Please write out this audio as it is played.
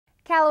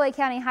Calloway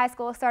County High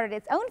School started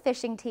its own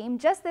fishing team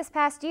just this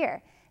past year.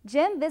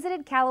 Jim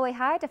visited Calloway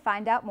High to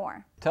find out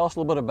more. Tell us a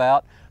little bit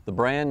about the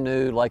brand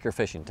new Laker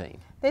fishing team.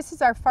 This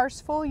is our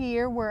first full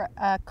year. We're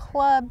a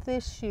club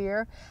this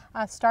year.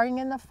 Starting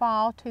in the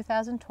fall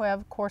 2012,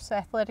 of course, the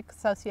Athletic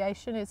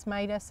Association has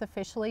made us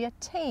officially a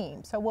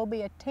team. So we'll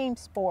be a team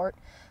sport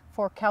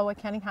for Calloway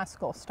County High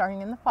School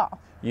starting in the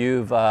fall.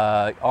 You've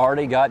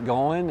already got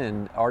going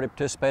and already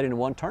participated in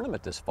one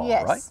tournament this fall,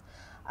 yes.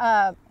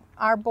 Right?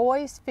 Our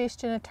boys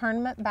fished in a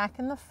tournament back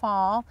in the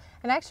fall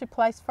and actually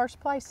placed first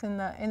place in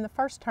the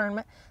first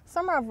tournament.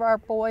 Some of our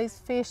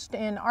boys fished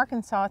in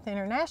Arkansas at the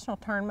international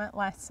tournament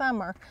last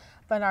summer,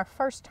 but our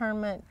first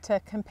tournament to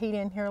compete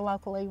in here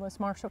locally was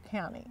Marshall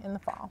County in the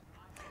fall.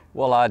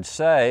 Well, I'd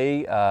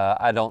say,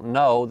 I don't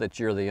know that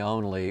you're the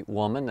only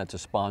woman that's a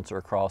sponsor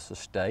across the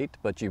state,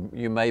 but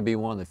you may be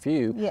one of the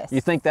few. Yes.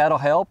 You think that'll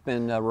help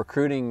in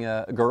recruiting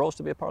girls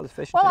to be a part of the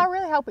fishing team? Well, I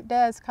really hope it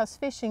does, because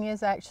fishing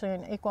is actually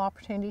an equal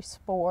opportunity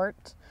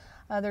sport.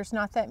 There's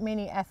not that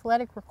many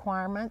athletic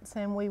requirements,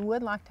 and we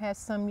would like to have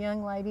some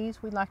young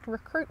ladies. We'd like to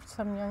recruit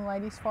some young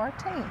ladies for our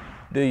team.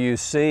 Do you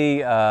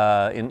see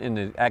in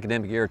the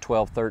academic year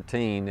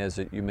 12-13, as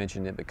you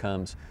mentioned, it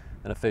becomes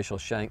an official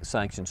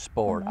sanctioned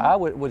sport? Mm-hmm. I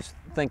would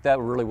think that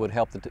really would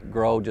help it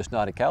grow, just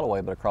not at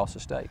Calloway, but across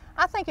the state.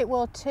 I think it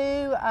will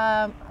too.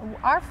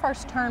 Our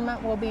first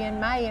tournament will be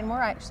in May, and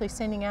we're actually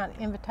sending out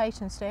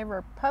invitations to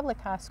every public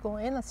high school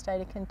in the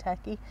state of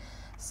Kentucky.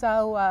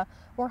 So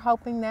we're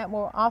hoping that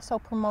will also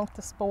promote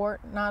the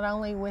sport, not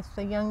only with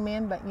the young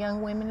men, but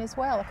young women as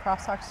well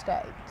across our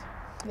state.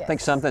 Yes. I think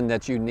something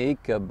that's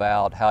unique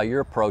about how you're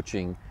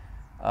approaching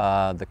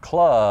the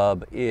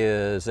club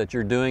is that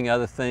you're doing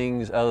other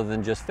things other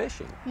than just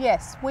fishing.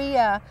 Yes,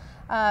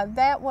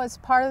 that was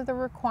part of the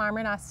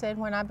requirement. I said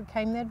when I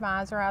became the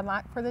advisor, I'd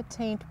like for the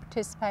team to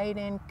participate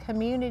in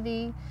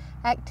community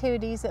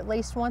activities at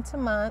least once a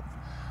month.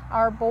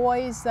 Our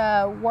boys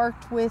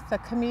worked with a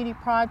community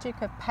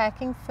project of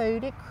packing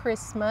food at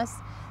Christmas.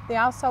 They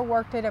also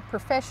worked at a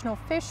professional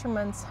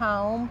fisherman's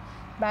home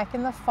back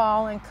in the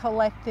fall and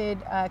collected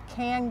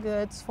canned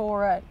goods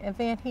for an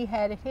event he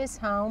had at his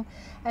home.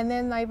 And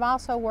then they've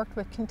also worked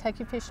with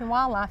Kentucky Fish and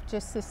Wildlife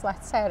just this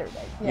last Saturday.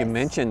 Yes. You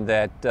mentioned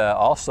that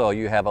also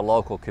you have a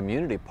local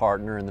community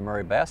partner in the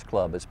Murray Bass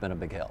Club that's been a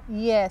big help.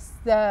 Yes,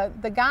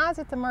 the guys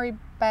at the Murray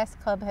Bass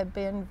Club have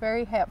been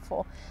very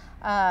helpful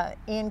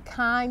in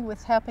kind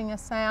with helping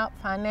us out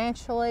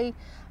financially.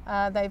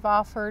 They've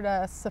offered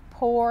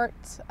support.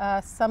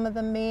 Some of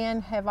the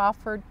men have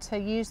offered to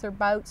use their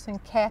boats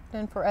and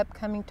captain for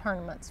upcoming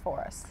tournaments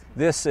for us.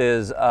 This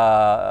is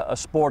a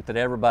sport that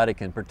everybody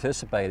can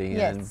participate in,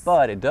 yes.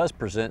 But it does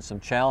present some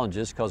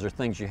challenges because there are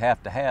things you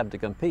have to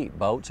compete,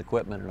 boats,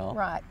 equipment and all.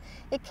 Right.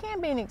 It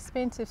can be an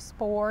expensive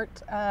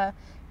sport.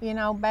 You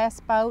know,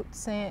 bass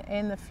boats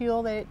and the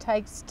fuel that it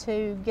takes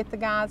to get the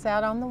guys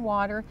out on the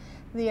water.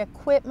 The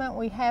equipment,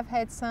 we have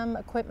had some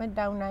equipment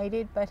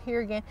donated, but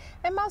here again,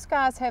 and most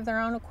guys have their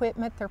own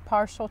equipment. They're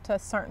partial to a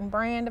certain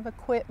brand of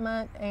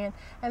equipment, and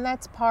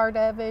that's part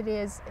of it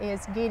is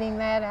getting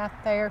that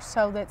out there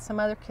so that some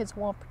other kids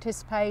will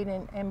participate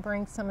and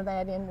bring some of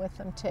that in with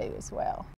them too as well.